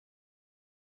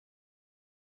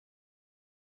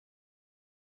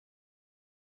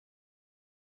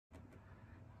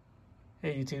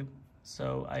Hey YouTube,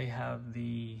 so I have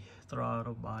the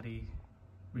throttle body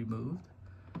removed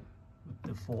with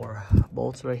the 4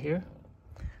 bolts right here,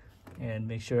 and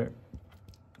make sure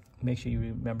you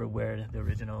remember where the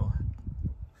original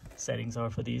settings are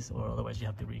for these, or otherwise you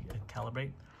have to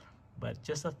recalibrate. But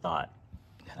just a thought,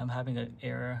 I'm having an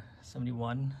error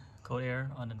 71 code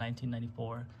error on the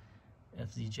 1994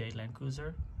 FJZ Land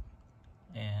Cruiser,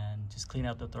 and just clean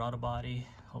out the throttle body.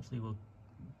 Hopefully we'll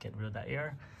get rid of that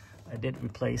error. I did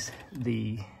replace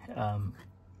the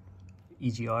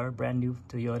EGR, brand new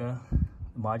Toyota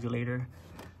Modulator,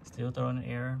 still throwing an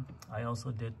error. I also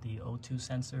did the O2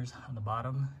 sensors on the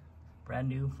bottom, brand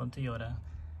new from Toyota,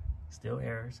 still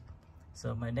errors.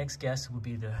 So my next guess will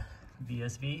be the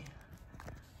VSV,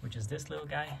 which is this little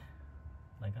guy,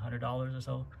 like $100 or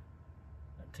so,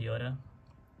 Toyota.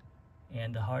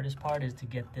 And the hardest part is to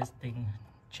get this thing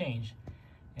changed.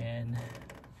 And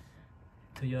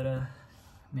Toyota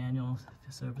manual,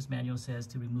 the service manual says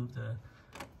to remove the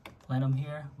plenum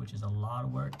here, which is a lot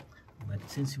of work. But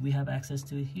since we have access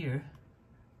to it here,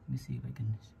 let me see if I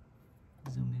can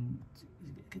zoom in so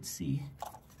you can see.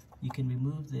 You can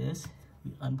remove this,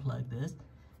 we unplug this,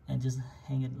 and just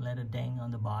hang it, let it dang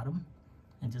on the bottom,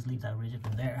 and just leave that rigid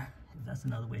in there. That's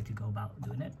another way to go about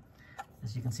doing it.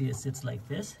 As you can see, it sits like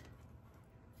this.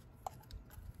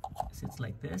 It sits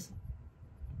like this.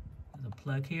 There's a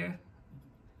plug here.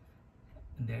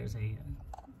 And there's a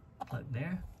plug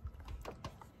there,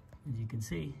 as you can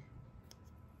see,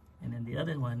 and then the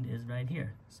other one is right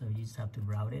here. So you just have to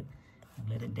route it and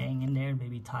let it dang in there,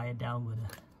 maybe tie it down with a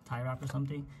tie wrap or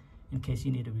something in case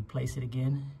you need to replace it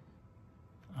again.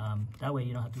 That way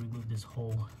you don't have to remove this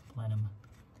whole plenum,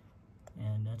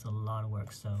 and that's a lot of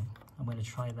work. So I'm going to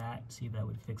try that, see if that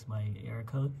would fix my error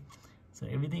code. So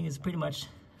everything is pretty much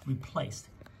replaced.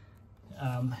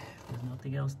 There's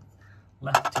nothing else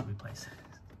left to replace.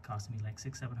 It cost me like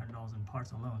 $600–700 in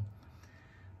parts alone.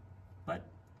 But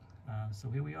so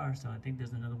here we are. So I think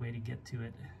there's another way to get to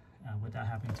it without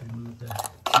having to remove the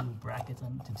 2 brackets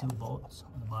to 2 bolts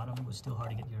on the bottom. It was still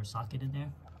hard to get your socket in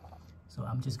there. So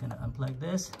I'm just gonna unplug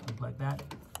this, unplug that,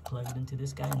 plug it into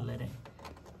this guy, and let it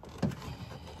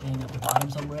hang at the bottom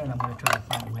somewhere. And I'm gonna try to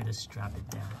find a way to strap it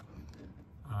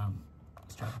down.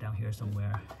 Strap it down here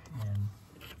somewhere, and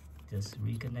just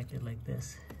reconnect it like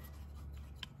this.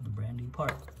 A brand new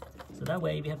part. So that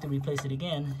way if you have to replace it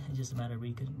again, it's just a matter of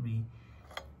reconnecting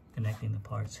the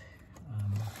parts,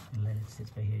 and let it sit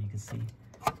right here. You can see,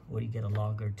 or you get a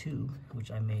longer tube,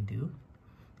 which I may do,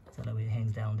 so that way it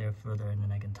hangs down there further, and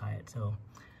then I can tie it. So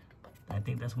I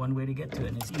think that's one way to get to it,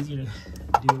 and it's easy to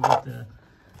do with the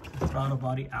throttle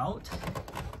body out.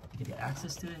 You get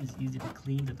access to it, and it's easy to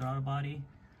clean the throttle body,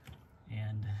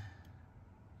 and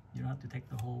you don't have to take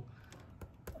the whole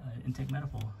intake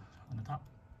manifold on the top.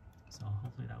 So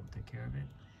hopefully that will take care of it.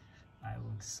 I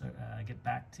will get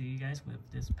back to you guys with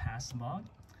this past log.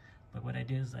 But what I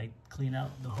did is I cleaned out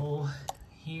the hole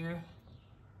here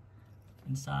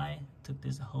inside, took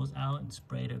this hose out and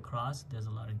sprayed it across. There's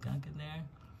a lot of gunk in there.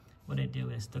 What I did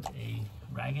is took a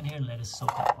rag in here and let it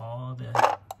soak up all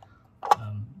the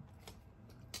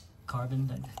carbon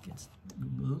that gets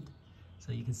removed.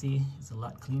 So you can see it's a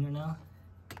lot cleaner now.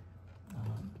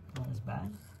 Not as bad.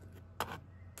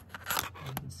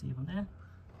 You can see from there.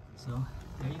 So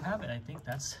there you have it. I think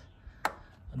that's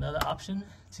another option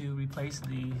to replace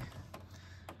the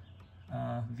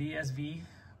VSV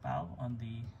valve on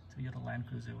the Toyota Land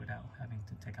Cruiser without having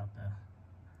to take out the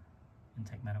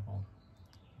intake manifold.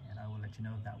 And I will let you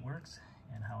know if that works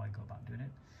and how I go about doing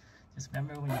it. Just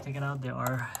remember, when you take it out, there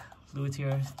are fluids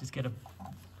here. Just get a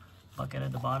bucket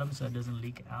at the bottom so it doesn't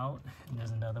leak out. And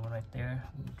there's another one right there.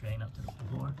 We'll drain up to the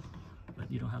floor,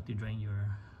 but you don't have to drain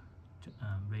your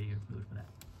radiator fluid for that.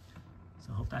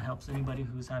 So I hope that helps anybody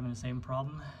who's having the same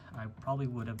problem. I probably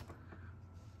would have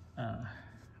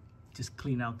just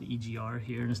cleaned out the EGR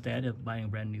here instead of buying a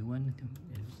brand new one.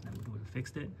 That would have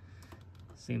fixed it.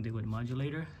 Same thing with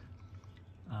Modulator.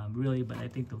 Really, but I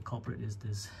think the culprit is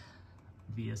this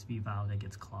VSV valve that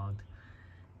gets clogged,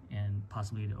 and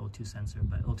possibly the O2 sensor.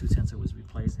 But O2 sensor was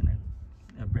replaced, and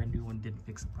a brand new one didn't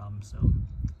fix the problem. So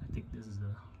I think this is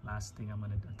the last thing I'm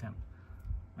going to attempt.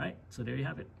 Right, so there you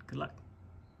have it. Good luck.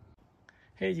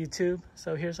 Hey YouTube,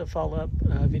 so here's a follow-up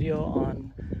video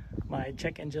on my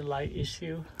check engine light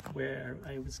issue where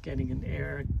I was getting an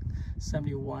error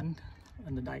 71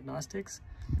 on the diagnostics.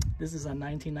 This is a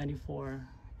 1994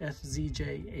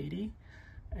 FJZ80,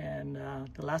 and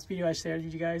the last video I shared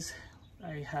with you guys,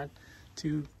 I had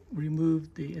to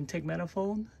remove the intake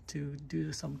manifold to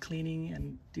do some cleaning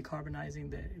and decarbonizing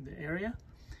the area.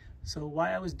 So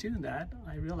while I was doing that,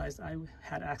 I realized I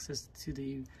had access to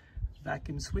the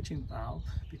vacuum switching valve,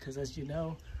 because as you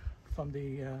know from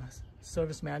the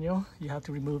service manual, you have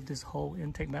to remove this whole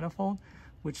intake manifold,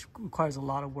 which requires a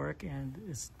lot of work and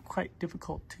it's quite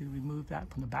difficult to remove that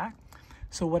from the back.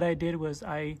 So what I did was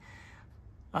I,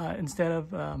 instead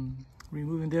of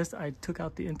removing this, I took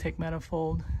out the intake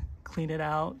manifold, cleaned it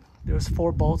out. There's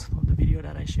 4 bolts from the video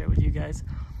that I shared with you guys.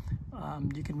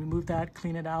 You can remove that,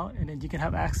 clean it out, and then you can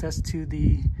have access to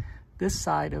this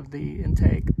side of the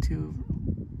intake to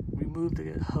remove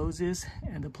the hoses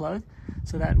and the plug.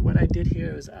 So that what I did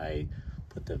here is I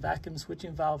put the vacuum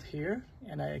switching valve here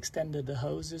and I extended the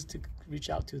hoses to reach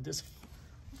out to this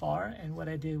far. And what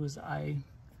I did was I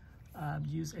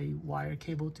used a wire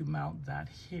cable to mount that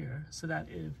here, so that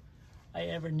if I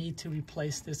ever need to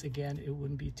replace this again, it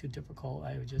wouldn't be too difficult.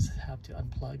 I would just have to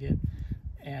unplug it.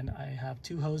 And I have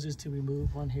 2 hoses to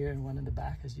remove, one here and one in the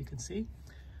back, as you can see.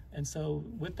 And so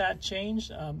with that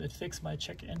change, it fixed my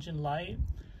check engine light.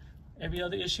 Every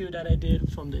other issue that I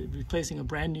did, from replacing a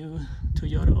brand new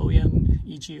Toyota OEM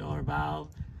EGR valve,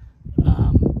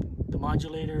 the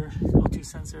modulator O2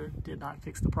 sensor did not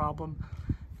fix the problem.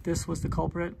 This was the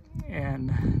culprit,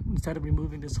 and instead of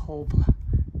removing this whole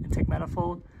intake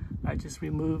manifold, I just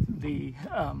removed the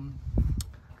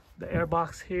air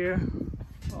box here,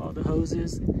 all the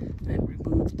hoses, and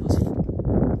removed those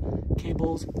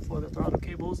cables for the throttle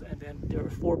cables, and then there are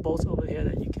 4 bolts over here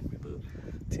that you can remove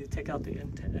to take out the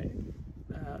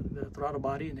throttle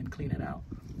body and then clean it out.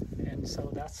 And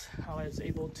so that's how I was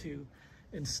able to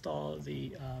install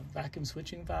the vacuum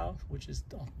switching valve, which is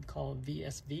called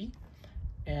VSV,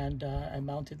 and I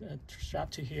mounted a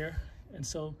strap to here. And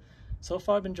so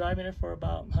far I've been driving it for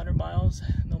about 100 miles,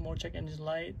 no more check engine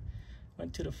light.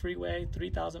 Went to the freeway,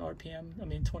 3,000 RPM,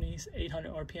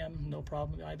 2,800 RPM, no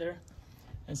problem either.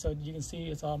 And so you can see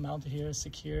it's all mounted here,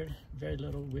 secured, very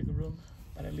little wiggle room,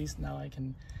 but at least now I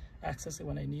can access it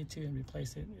when I need to and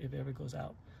replace it if it ever goes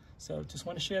out. So just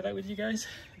want to share that with you guys.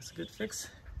 It's a good fix.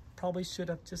 Probably should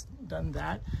have just done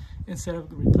that instead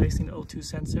of replacing the O2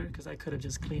 sensor, because I could have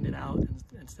just cleaned it out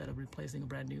instead of replacing a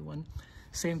brand new one.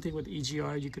 Same thing with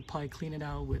EGR. You could probably clean it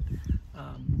out with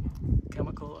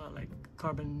chemical, like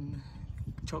carbon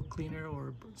choke cleaner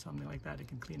or something like that. It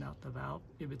can clean out the valve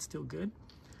if it's still good.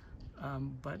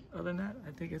 But other than that,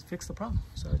 I think it fixed the problem.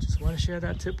 So I just want to share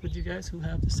that tip with you guys who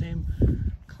have the same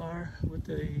car with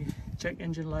the check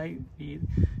engine light, the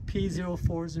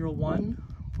P0401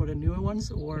 for the newer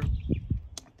ones, or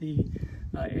the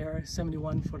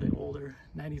AR71 for the older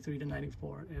 93 to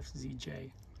 94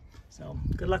 FZJ. So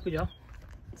good luck with y'all.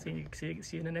 See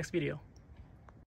you in the next video.